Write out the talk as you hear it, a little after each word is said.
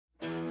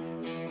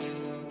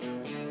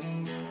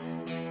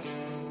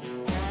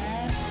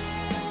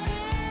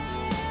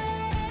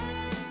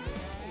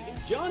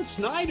John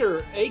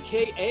Snyder,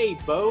 aka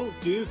Bo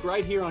Duke,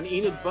 right here on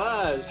Enid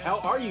Buzz. How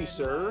are you,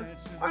 sir?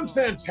 I'm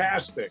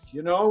fantastic.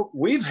 You know,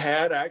 we've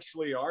had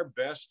actually our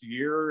best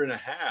year and a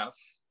half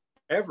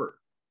ever.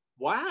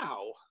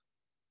 Wow.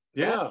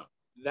 Yeah.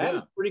 That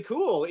is pretty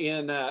cool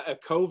in a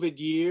COVID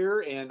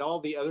year and all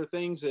the other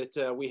things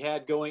that we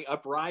had going,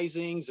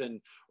 uprisings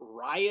and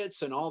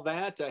riots and all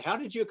that. How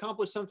did you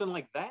accomplish something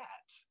like that?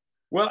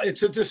 Well,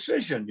 it's a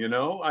decision, you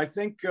know. I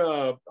think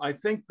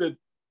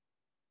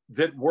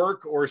that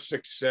work or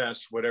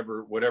success,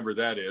 whatever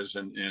that is,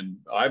 and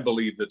I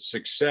believe that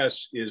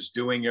success is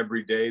doing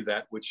every day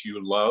that which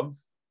you love,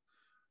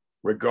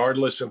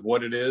 regardless of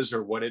what it is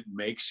or what it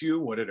makes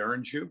you, what it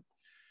earns you.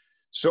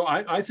 So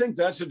I think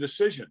that's a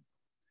decision.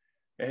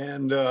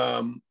 And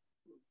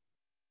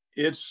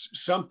it's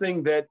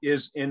something that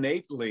is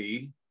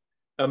innately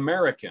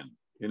American.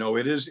 You know,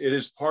 it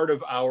is part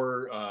of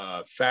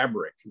our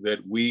fabric that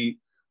we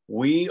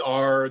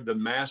are the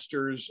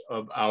masters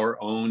of our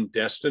own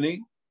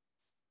destiny.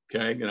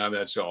 Okay, you know,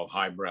 that's all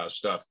highbrow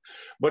stuff,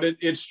 but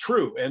it's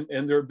true.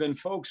 And there have been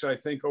folks, I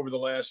think, over the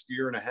last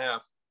year and a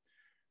half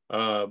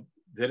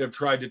that have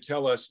tried to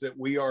tell us that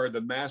we are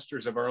the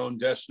masters of our own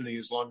destiny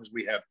as long as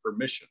we have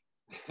permission.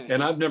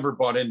 And I've never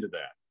bought into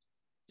that.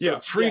 Yeah,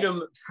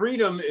 freedom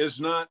is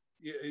not,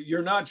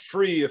 you're not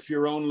free if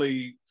you're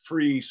only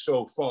free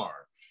so far.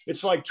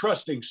 It's like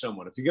trusting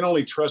someone. If you can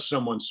only trust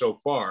someone so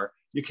far,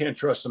 you can't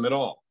trust them at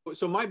all.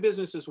 So my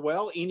business as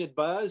well, Enid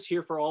Buzz,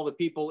 here for all the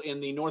people in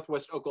the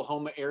Northwest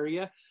Oklahoma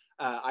area.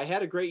 I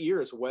had a great year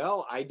as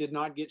well. I did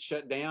not get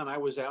shut down. I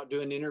was out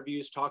doing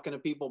interviews, talking to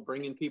people,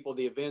 bringing people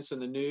the events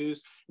and the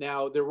news.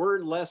 Now, there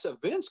were less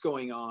events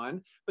going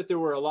on, but there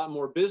were a lot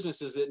more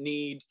businesses that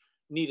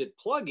needed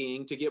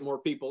plugging to get more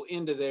people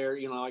into there,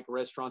 you know, like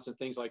restaurants and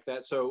things like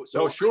that. So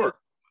sure.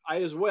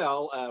 I as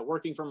well,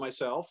 working for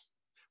myself,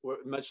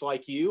 much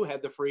like you,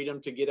 had the freedom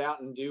to get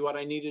out and do what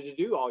I needed to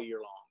do all year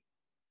long.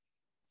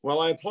 Well,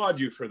 I applaud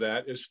you for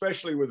that,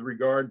 especially with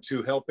regard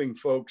to helping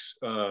folks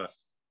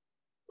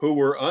who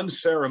were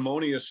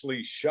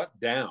unceremoniously shut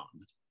down.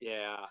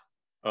 Yeah.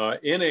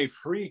 In a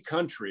free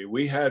country,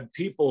 we had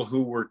people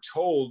who were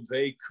told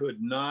they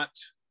could not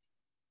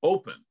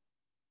open.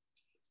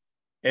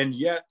 And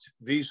yet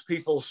these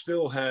people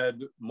still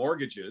had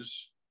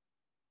mortgages.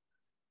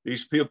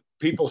 These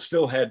people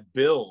still had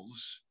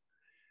bills.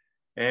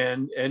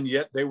 And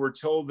yet they were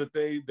told that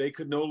they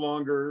could no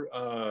longer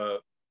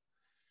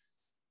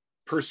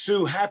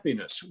pursue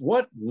happiness.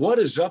 What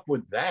is up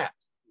with that?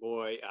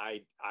 Boy,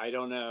 I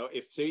don't know.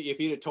 If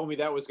you'd have told me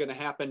that was going to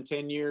happen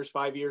 10 years,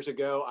 5 years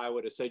ago, I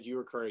would have said you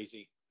were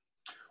crazy.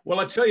 Well,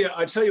 I tell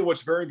you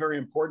what's very, very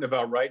important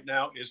about right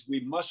now is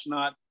we must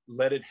not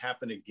let it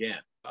happen again.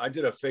 I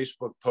did a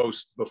Facebook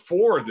post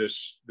before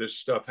this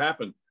stuff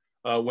happened,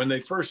 when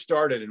they first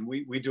started, and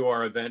we do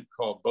our event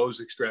called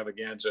Bo's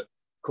Extravaganza.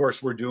 Of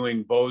course, we're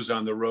doing Bo's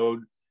on the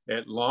road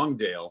at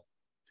Longdale,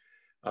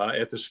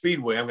 at the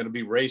Speedway. I'm going to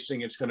be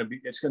racing. It's going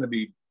to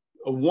be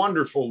a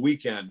wonderful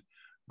weekend.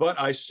 But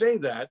I say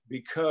that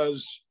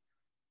because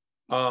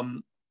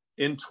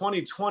in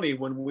 2020,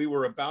 when we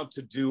were about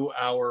to do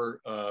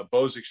our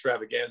Bo's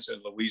Extravaganza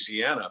in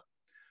Louisiana,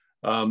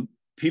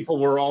 people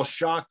were all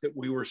shocked that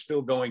we were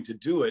still going to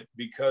do it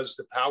because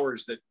the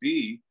powers that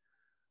be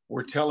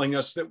were telling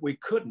us that we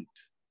couldn't.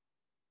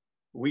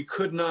 We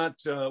could not,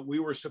 we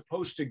were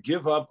supposed to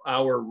give up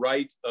our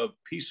right of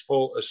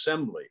peaceful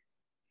assembly.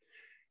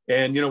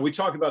 And, you know, we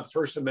talk about the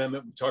First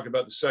Amendment, we talk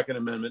about the Second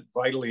Amendment,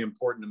 vitally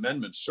important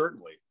amendments,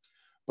 certainly.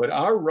 But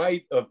our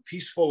right of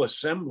peaceful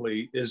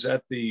assembly is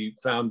at the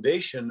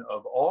foundation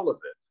of all of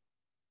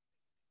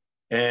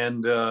it.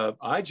 And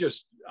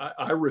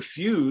I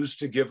refuse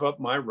to give up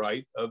my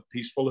right of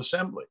peaceful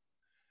assembly.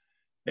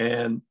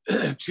 And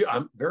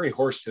I'm very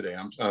hoarse today.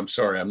 I'm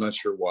sorry. I'm not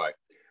sure why.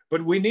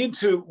 But we need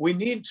to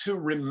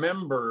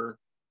remember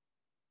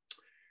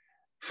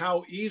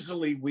how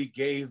easily we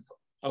gave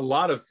a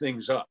lot of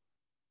things up.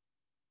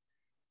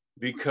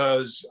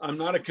 Because I'm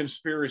not a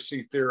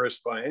conspiracy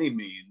theorist by any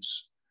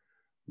means,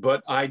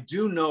 but I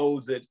do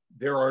know that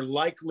there are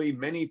likely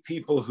many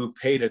people who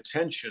paid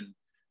attention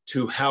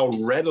to how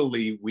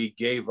readily we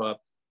gave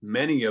up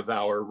many of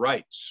our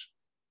rights.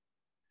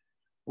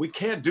 We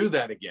can't do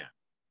that again.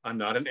 I'm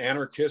not an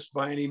anarchist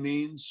by any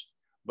means,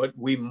 but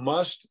we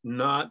must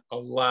not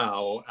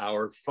allow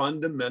our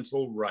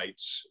fundamental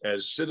rights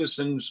as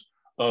citizens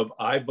of,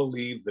 I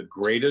believe, the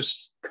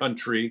greatest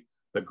country,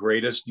 the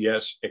greatest,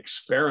 yes,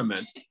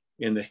 experiment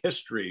in the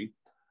history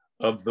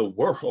of the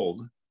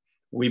world.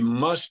 We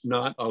must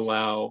not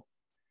allow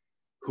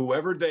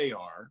whoever they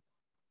are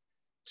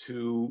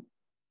to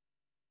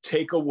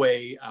take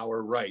away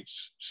our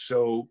rights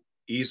so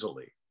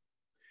easily,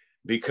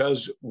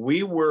 because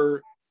we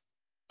were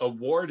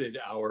awarded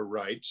our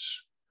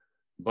rights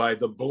by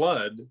the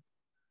blood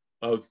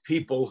of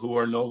people who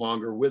are no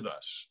longer with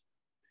us.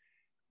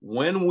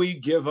 When we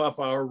give up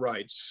our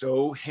rights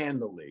so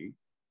handily,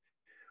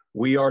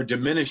 we are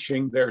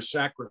diminishing their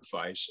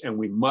sacrifice, and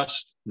we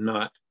must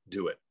not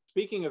do it.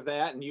 Speaking of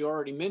that, and you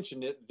already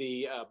mentioned it,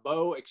 the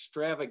Bo's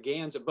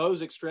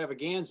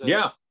Extravaganza.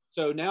 Yeah.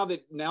 So now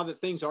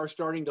that things are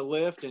starting to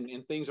lift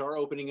and things are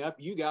opening up,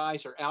 you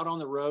guys are out on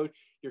the road.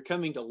 You're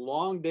coming to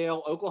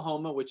Longdale,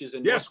 Oklahoma, which is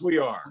in Yes, North we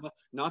are. Oklahoma,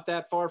 not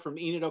that far from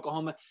Enid,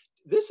 Oklahoma.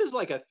 This is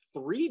like a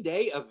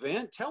 3-day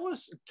event. Tell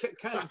us,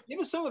 kind of give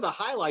us some of the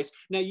highlights.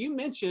 Now, you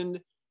mentioned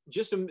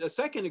just a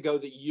second ago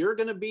that you're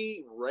going to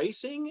be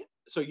racing.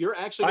 So you're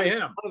actually I going to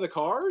be am. one of the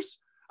cars?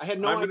 I had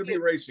no I'm idea. going to be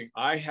racing.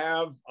 I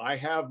have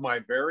my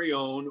very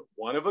own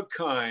one of a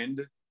kind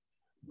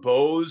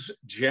Bose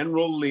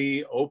General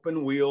Lee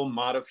open wheel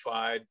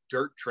modified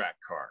dirt track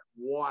car.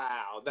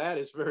 Wow, that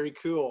is very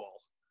cool.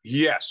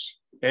 Yes.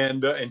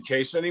 And in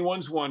case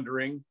anyone's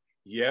wondering,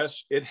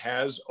 yes, it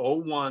has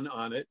 01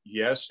 on it.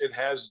 Yes, it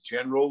has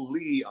General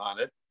Lee on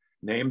it,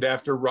 named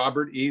after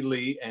Robert E.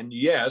 Lee. And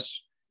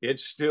yes, it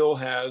still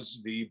has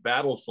the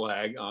battle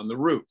flag on the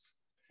roof.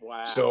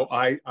 Wow. So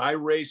I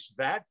race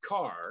that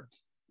car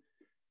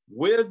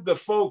with the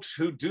folks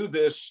who do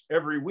this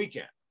every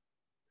weekend.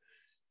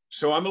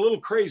 So I'm a little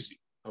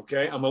crazy.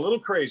 Okay. I'm a little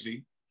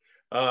crazy.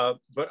 But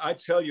I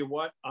tell you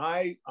what,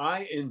 I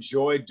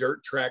enjoy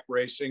dirt track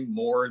racing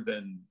more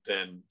than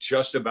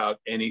just about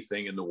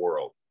anything in the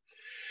world.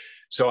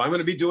 So I'm going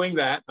to be doing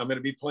that. I'm going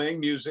to be playing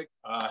music.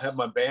 I have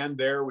my band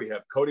there. We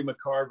have Cody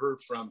McCarver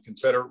from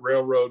Confederate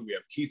Railroad. We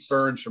have Keith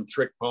Burns from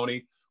Trick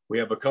Pony. We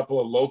have a couple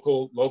of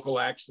local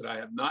acts that I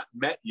have not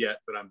met yet,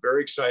 but I'm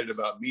very excited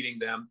about meeting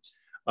them.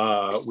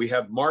 We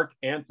have Mark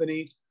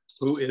Anthony,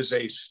 who is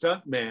a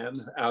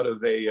stuntman out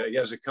of he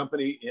has a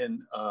company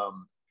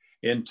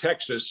in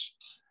Texas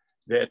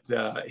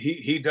that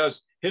he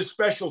does. His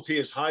specialty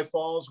is high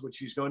falls, which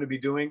he's going to be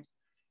doing.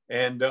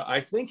 And I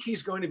think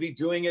he's going to be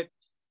doing it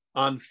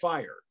on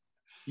fire.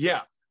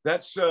 Yeah,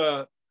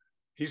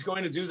 he's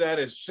going to do that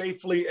as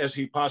safely as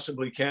he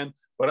possibly can.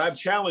 But I've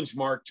challenged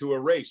Mark to a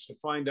race to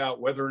find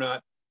out whether or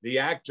not the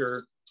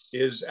actor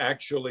is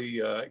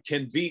actually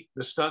can beat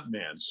the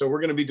stuntman. So we're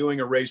going to be doing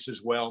a race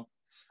as well.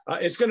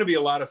 It's going to be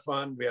a lot of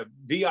fun. We have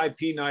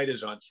VIP night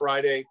is on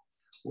Friday.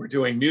 We're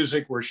doing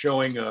music. We're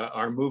showing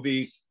our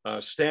movie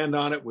Stand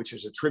on It, which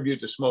is a tribute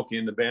to Smokey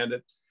and the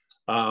Bandit.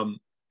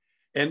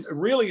 And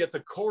really at the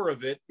core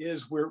of it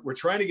is we're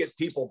trying to get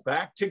people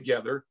back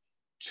together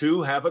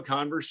to have a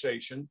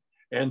conversation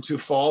and to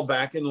fall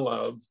back in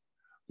love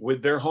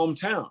with their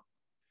hometown.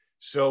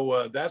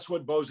 So that's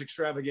what Bose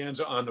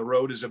Extravaganza on the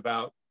Road is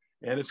about.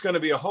 And it's going to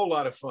be a whole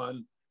lot of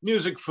fun,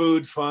 music,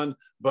 food, fun,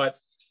 but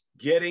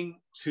getting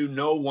to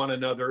know one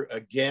another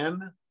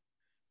again,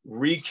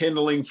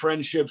 rekindling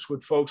friendships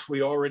with folks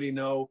we already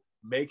know,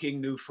 making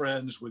new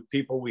friends with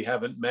people we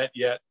haven't met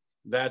yet.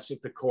 That's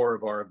at the core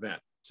of our event.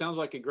 Sounds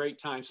like a great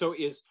time. So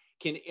is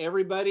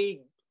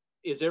everybody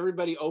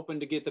open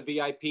to get the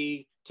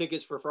VIP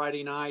tickets for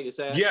Friday night? Is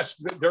that? Yes,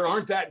 there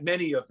aren't that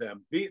many of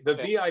them. The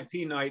okay.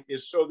 VIP night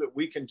is so that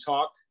we can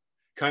talk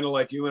kind of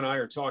like you and I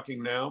are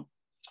talking now.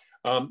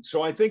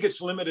 So I think it's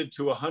limited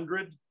to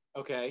 100.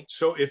 Okay.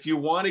 So if you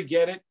want to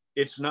get it,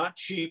 it's not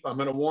cheap. I'm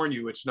going to warn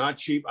you, it's not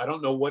cheap. I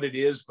don't know what it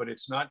is, but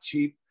it's not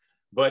cheap.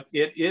 But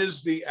it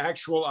is the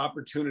actual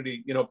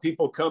opportunity. You know,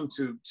 people come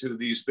to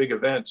these big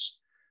events.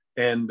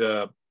 And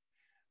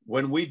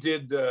when we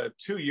did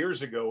 2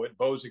 years ago at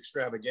Bose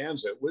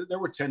Extravaganza, there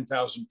were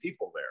 10,000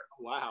 people there.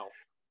 Wow.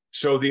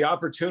 So the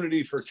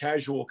opportunity for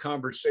casual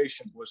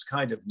conversation was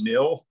kind of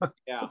nil.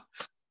 Yeah.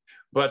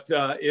 But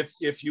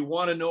if you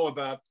want to know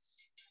about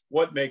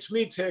what makes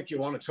me tick, you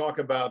want to talk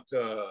about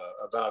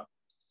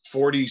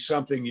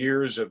 40-something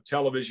years of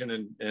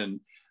television, and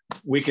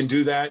we can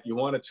do that. You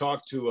want to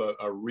talk to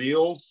a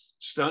real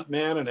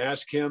stuntman and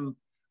ask him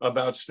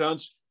about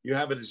stunts. You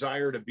have a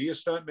desire to be a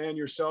stuntman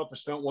yourself, a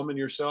stunt woman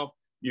yourself,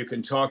 you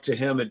can talk to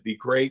him. It'd be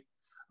great.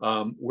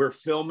 We're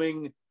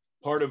filming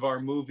part of our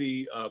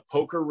movie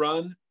Poker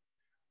Run,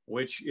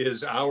 which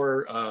is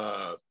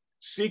our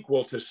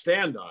sequel to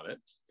Stand on It.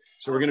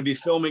 So we're going to be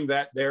filming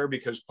that there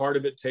because part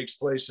of it takes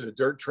place at a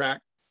dirt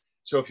track.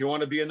 So if you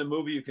want to be in the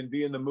movie, you can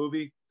be in the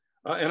movie.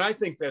 And I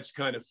think that's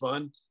kind of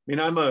fun. I mean,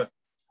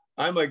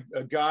 I'm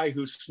a guy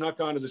who snuck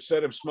onto the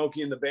set of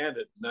Smokey and the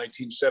Bandit in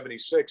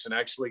 1976 and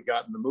actually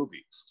got in the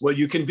movie. Well,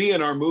 you can be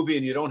in our movie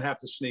and you don't have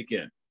to sneak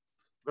in.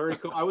 Very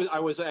cool. I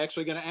was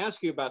actually going to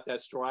ask you about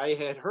that story. I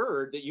had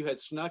heard that you had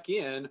snuck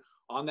in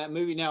on that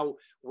movie. Now,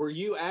 are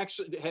you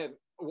actually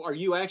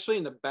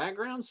in the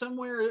background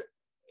somewhere?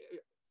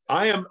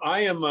 I am.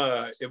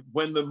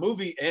 When the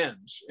movie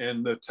ends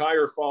and the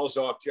tire falls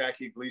off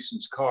Jackie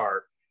Gleason's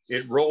car,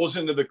 it rolls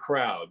into the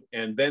crowd,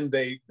 and then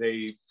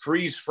they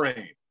freeze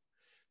frame.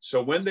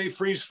 So when they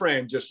freeze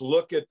frame, just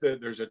look at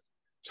there's a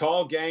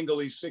tall,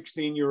 gangly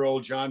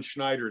 16-year-old John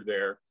Schneider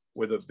there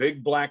with a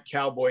big black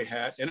cowboy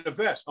hat and a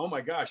vest. Oh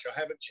my gosh, I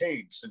haven't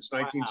changed since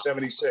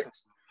 1976. Wow.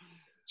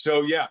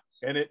 So yeah,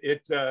 and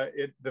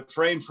the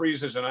frame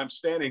freezes and I'm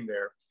standing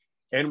there.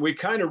 And we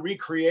kind of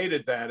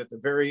recreated that at the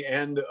very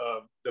end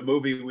of the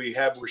movie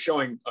we're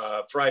showing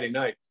Friday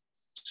night,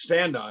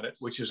 Stand on It,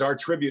 which is our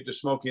tribute to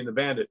Smokey and the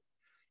Bandit.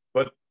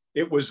 But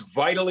it was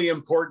vitally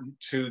important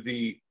to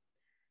the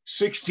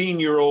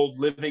 16-year-old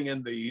living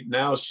in the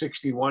now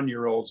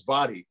 61-year-old's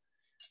body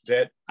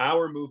that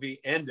our movie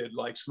ended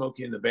like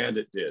Smokey and the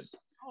Bandit did.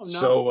 Oh, no.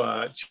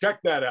 So check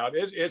that out.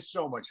 It's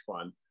so much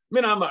fun.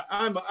 I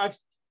mean,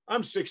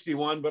 I'm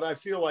 61, but I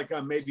feel like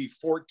I'm maybe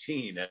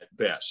 14 at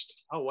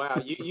best. Oh,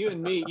 wow. You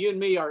and me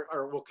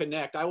will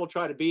connect. I will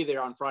try to be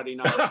there on Friday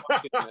night.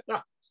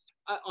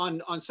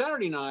 On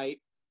Saturday night,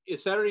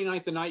 is Saturday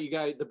night the night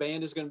the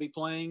band is going to be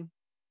playing?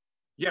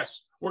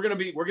 Yes, we're going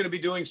to be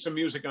doing some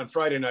music on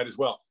Friday night as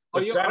well.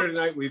 But yeah. Saturday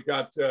night we've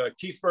got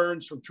Keith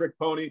Burns from Trick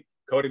Pony,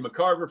 Cody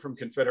McCarver from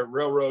Confederate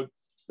Railroad,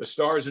 the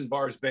Stars and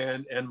Bars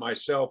Band, and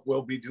myself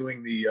will be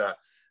doing the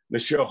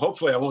show.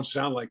 Hopefully I won't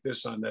sound like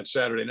this on that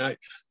Saturday night,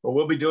 but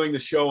we'll be doing the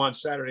show on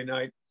Saturday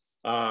night.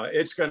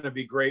 It's going to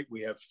be great.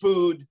 We have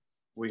food,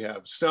 we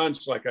have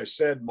stunts. Like I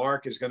said,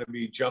 Mark is going to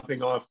be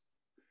jumping off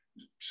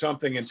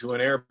something into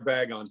an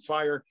airbag on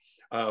fire.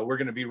 We're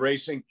going to be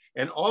racing,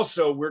 and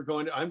also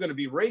I'm going to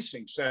be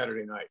racing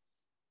Saturday night.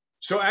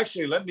 So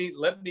actually, let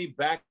me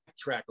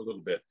backtrack a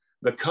little bit.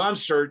 The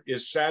concert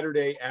is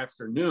Saturday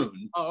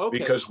afternoon. Oh, okay.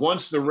 Because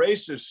once the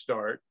races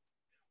start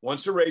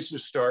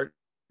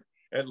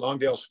at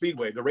Longdale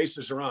Speedway, the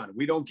races are on.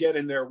 We don't get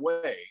in their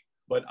way,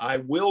 but I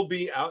will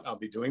be out. I'll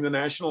be doing the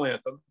national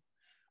anthem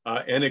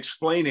and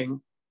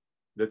explaining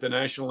that the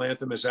national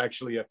anthem is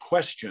actually a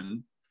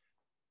question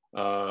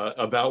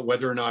about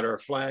whether or not our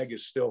flag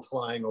is still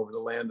flying over the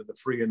land of the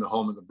free and the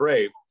home of the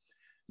brave.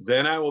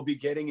 Then I will be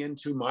getting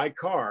into my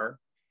car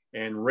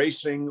and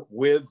racing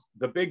with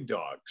the big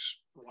dogs.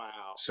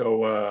 Wow.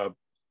 So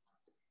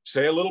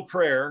say a little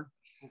prayer.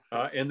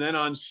 And then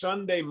on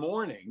Sunday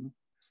morning,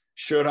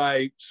 should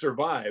I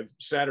survive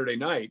Saturday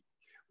night,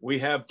 we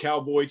have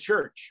Cowboy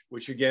Church,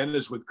 which again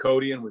is with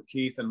Cody and with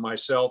Keith and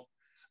myself,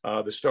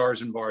 the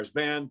Stars and Bars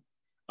Band.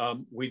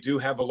 We do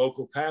have a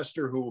local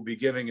pastor who will be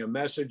giving a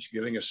message,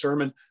 giving a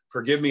sermon.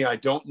 Forgive me, I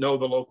don't know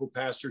the local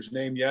pastor's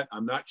name yet.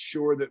 I'm not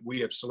sure that we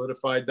have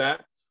solidified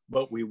that,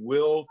 but we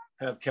will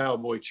have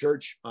Cowboy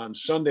Church on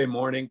Sunday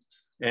morning.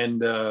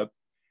 And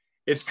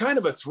it's kind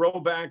of a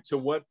throwback to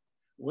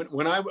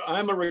when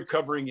I'm a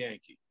recovering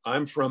Yankee.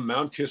 I'm from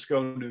Mount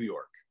Kisco, New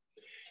York.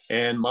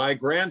 And my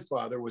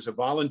grandfather was a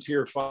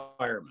volunteer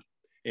fireman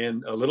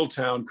in a little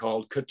town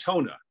called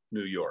Katona,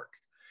 New York.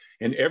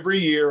 And every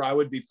year I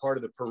would be part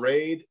of the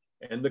parade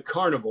and the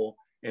carnival,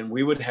 and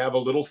we would have a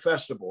little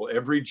festival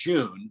every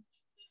June.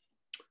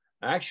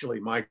 Actually,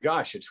 my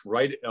gosh, it's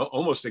right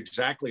almost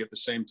exactly at the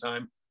same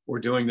time we're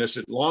doing this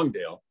at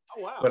Longdale.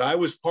 Oh, wow. But I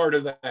was part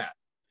of that.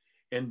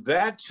 And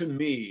that to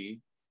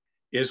me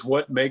is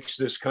what makes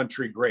this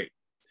country great.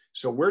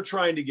 So we're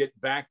trying to get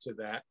back to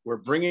that. We're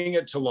bringing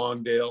it to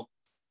Longdale.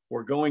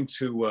 We're going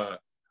to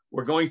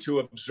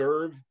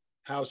observe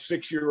how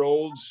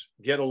 6-year-olds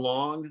get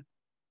along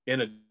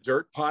in a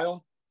dirt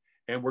pile,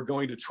 and we're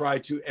going to try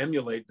to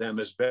emulate them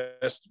as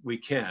best we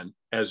can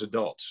as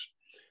adults.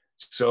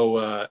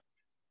 So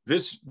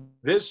this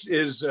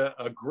is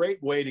a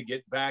great way to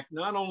get back.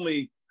 Not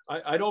only,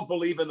 I don't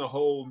believe in the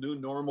whole new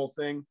normal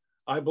thing.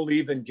 I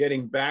believe in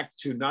getting back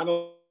to not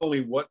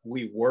only what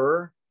we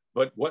were,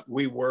 but what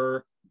we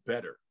were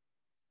better.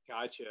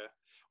 Gotcha.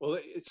 Well,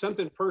 it's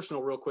something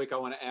personal real quick I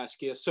want to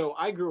ask you. So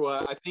I grew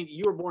up, I think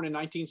you were born in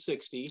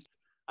 1960.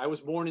 I was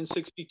born in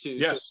 62.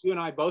 Yes. So you and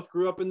I both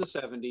grew up in the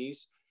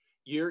 70s.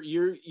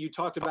 You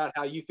talked about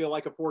how you feel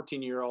like a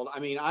 14-year-old. I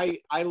mean,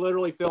 I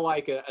literally feel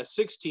like a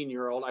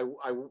 16-year-old.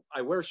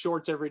 I wear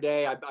shorts every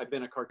day. I've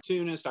been a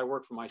cartoonist. I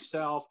work for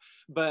myself,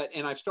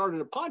 and I've started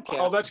a podcast.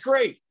 Oh, that's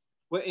great.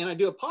 And I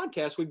do a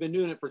podcast. We've been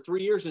doing it for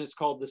 3 years, and it's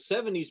called the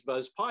 70s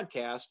Buzz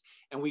Podcast.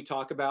 And we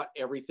talk about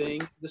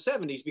everything the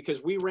 70s,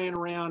 because we ran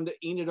around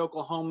Enid,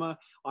 Oklahoma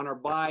on our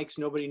bikes.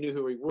 Nobody knew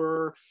who we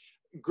were.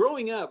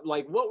 Growing up,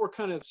 like, what were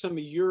kind of some of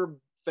your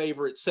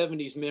favorite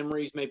 70s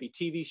memories, maybe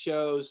TV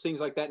shows, things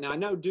like that? Now, I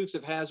know Dukes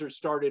of Hazzard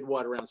started,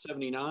 around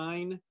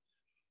 79?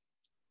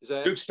 Is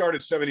that? Dukes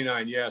started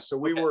 79, yeah. So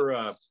we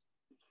were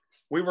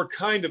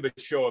kind of a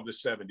show of the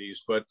 70s,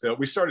 but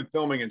we started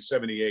filming in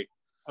 78.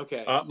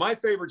 Okay. My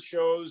favorite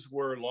shows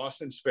were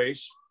Lost in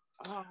Space.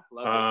 Oh,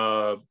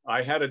 love it.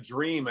 I had a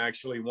dream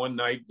actually one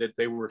night that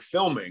they were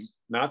filming,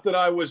 not that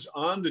I was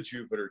on the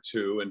Jupiter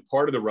 2 and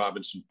part of the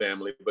Robinson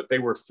family, but they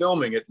were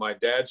filming at my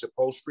dad's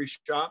upholstery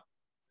shop.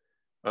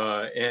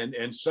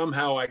 And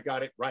somehow I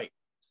got it right.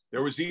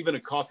 There was even a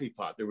coffee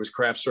pot. There was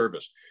craft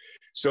service.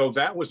 So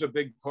that was a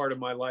big part of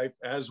my life,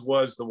 as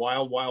was the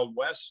Wild Wild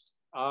West.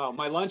 Oh,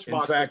 my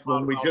lunchbox. In fact,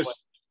 when we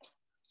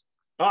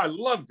I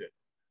loved it.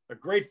 A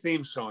great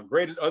theme song.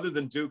 Great, other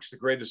than Dukes, the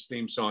greatest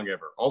theme song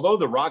ever. Although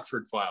the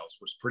Rockford Files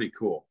was pretty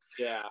cool.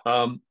 Yeah.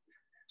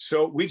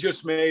 So we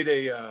just made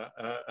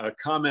a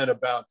comment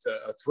about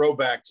a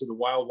throwback to the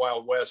Wild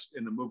Wild West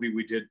in the movie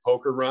we did,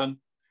 Poker Run.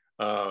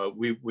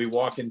 We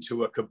walk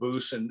into a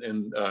caboose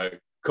and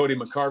Cody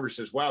McCarver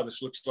says, "Wow,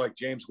 this looks like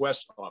James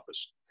West's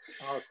office."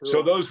 Oh, cool.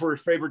 So those were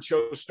favorite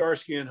shows.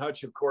 Starsky and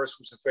Hutch, of course,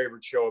 was a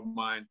favorite show of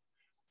mine.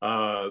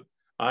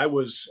 I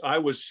was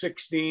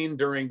 16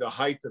 during the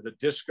height of the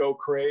disco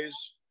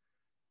craze.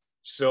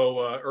 So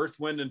Earth,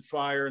 Wind, and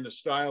Fire and the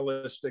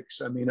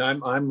Stylistics. I mean,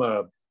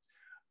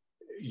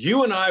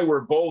 you and I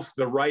were both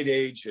the right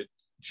age at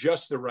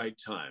just the right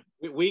time.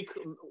 We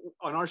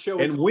on our show,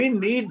 and we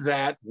need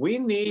that. We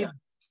need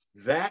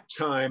that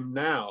time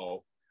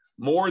now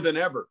more than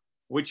ever,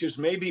 which is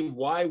maybe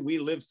why we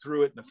lived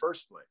through it in the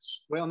first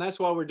place. Well, and that's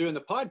why we're doing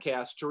the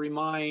podcast, to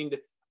remind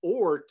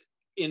or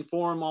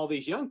inform all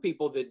these young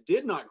people that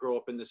did not grow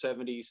up in the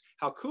 70s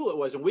how cool it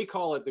was. And we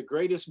call it the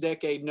greatest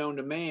decade known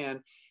to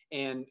man.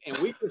 And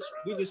we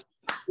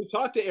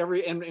talk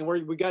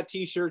to we got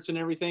t-shirts and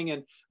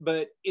everything.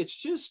 But it's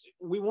just,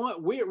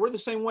 we're the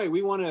same way.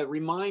 We want to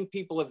remind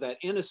people of that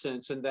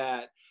innocence and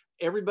that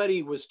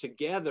everybody was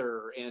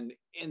together, and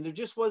there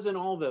just wasn't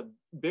all the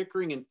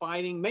bickering and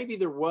fighting. Maybe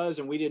there was,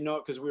 and we didn't know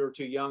it because we were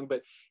too young,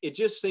 but it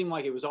just seemed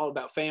like it was all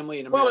about family.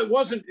 And well, it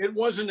wasn't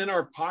in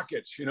our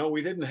pockets. You know,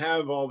 we didn't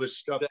have all this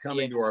stuff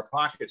coming to our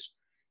pockets.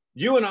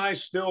 You and I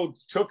still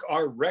took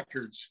our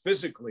records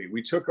physically.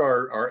 We took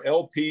our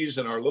LPs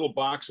and our little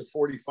box of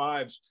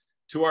 45s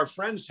to our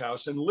friend's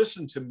house and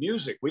listened to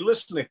music. We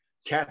listened to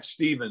Cat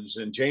Stevens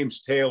and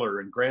James Taylor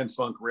and Grand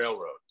Funk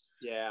Railroad.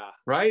 Yeah.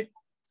 Right?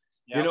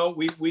 Yep. You know,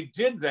 we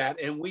did that,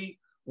 and we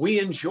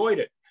enjoyed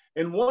it.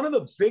 And one of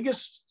the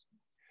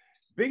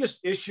biggest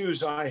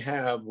issues I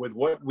have with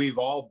what we've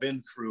all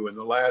been through in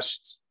the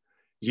last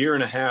year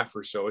and a half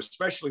or so,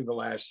 especially the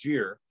last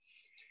year,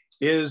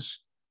 is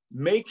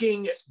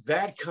making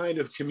that kind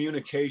of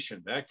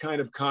communication, that kind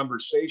of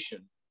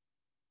conversation,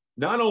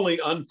 not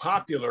only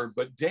unpopular,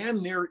 but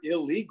damn near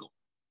illegal.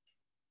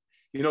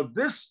 You know,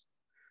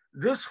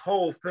 this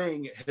whole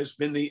thing has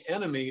been the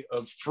enemy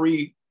of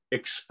free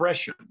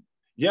expression.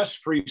 Yes,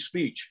 free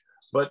speech,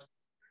 but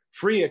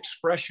free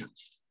expression.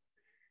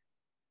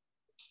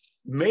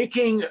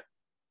 Making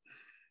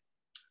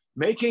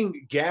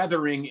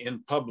gathering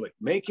in public,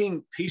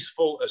 making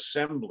peaceful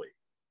assembly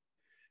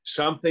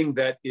something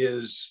that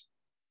is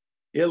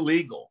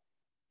illegal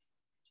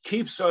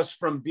keeps us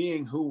from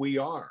being who we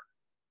are.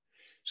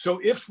 So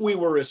if we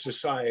were a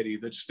society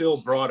that still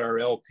brought our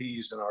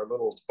LPs and our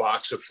little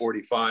box of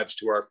 45s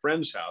to our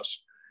friend's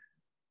house,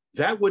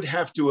 that would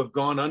have to have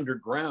gone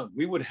underground.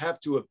 We would have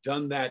to have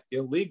done that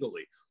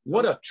illegally.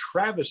 What a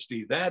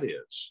travesty that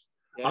is.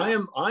 Yeah.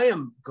 I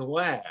am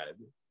glad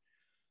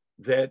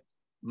that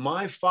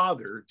my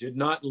father did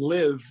not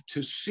live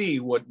to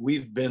see what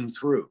we've been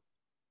through.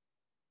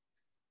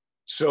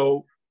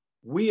 So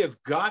we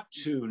have got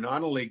to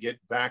not only get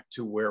back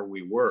to where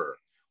we were,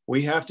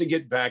 we have to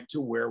get back to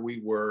where we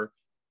were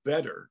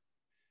better,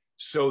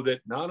 so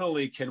that not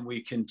only can we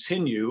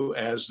continue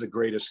as the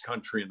greatest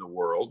country in the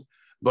world,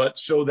 but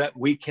so that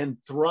we can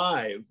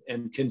thrive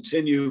and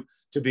continue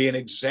to be an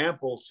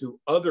example to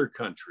other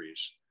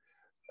countries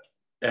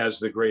as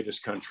the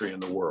greatest country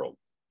in the world.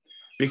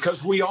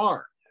 Because we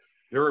are.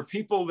 There are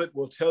people that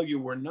will tell you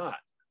we're not.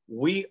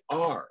 We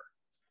are.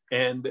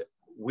 And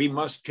we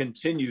must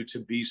continue to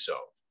be so.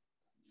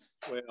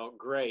 Well,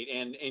 great.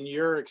 And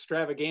your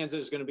extravaganza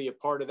is going to be a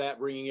part of that,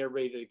 bringing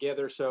everybody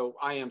together. So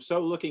I am so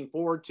looking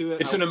forward to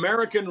it. It's an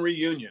American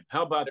reunion.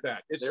 How about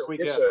that? It's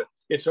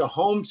a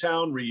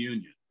hometown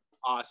reunion.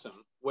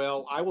 Awesome.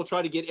 Well, I will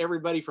try to get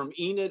everybody from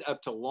Enid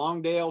up to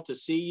Longdale to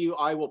see you.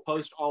 I will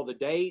post all the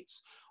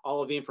dates,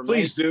 all of the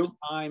information, please do,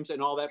 times,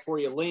 and all that for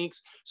you,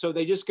 links. So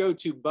they just go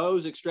to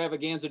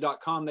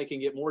bosextravaganza.com. They can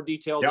get more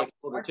details. Yep.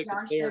 They can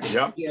tickets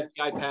there. Yep.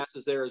 Guy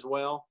passes there as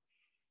well.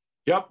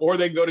 Yep. Or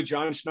they can go to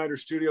John Schneider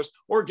Studios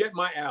or get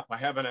my app. I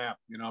have an app.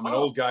 You know, I'm an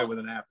old guy with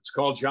an app. It's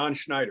called John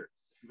Schneider.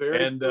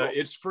 Very cool.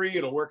 It's free.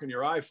 It'll work on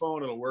your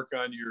iPhone. It'll work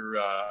on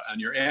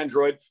your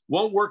Android.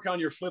 Won't work on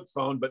your flip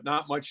phone, but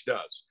not much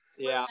does.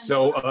 Yeah.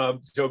 So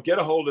get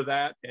a hold of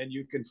that, and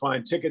you can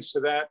find tickets to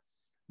that.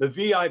 The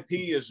VIP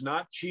is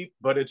not cheap,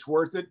 but it's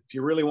worth it. If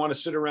you really want to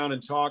sit around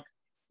and talk,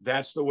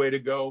 that's the way to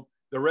go.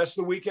 The rest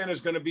of the weekend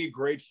is going to be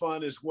great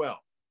fun as well.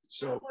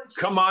 So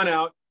come on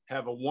out.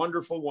 Have a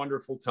wonderful,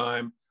 wonderful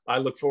time. I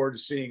look forward to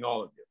seeing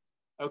all of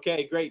you.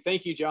 Okay, great.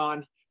 Thank you,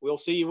 John. We'll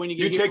see you when you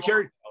get here. You take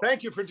care.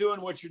 Thank you for doing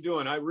what you're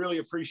doing. I really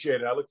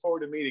appreciate it. I look forward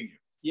to meeting you.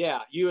 Yeah,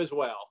 you as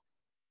well.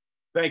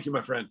 Thank you,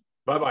 my friend.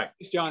 Bye-bye.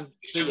 Thanks, John.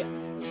 See ya.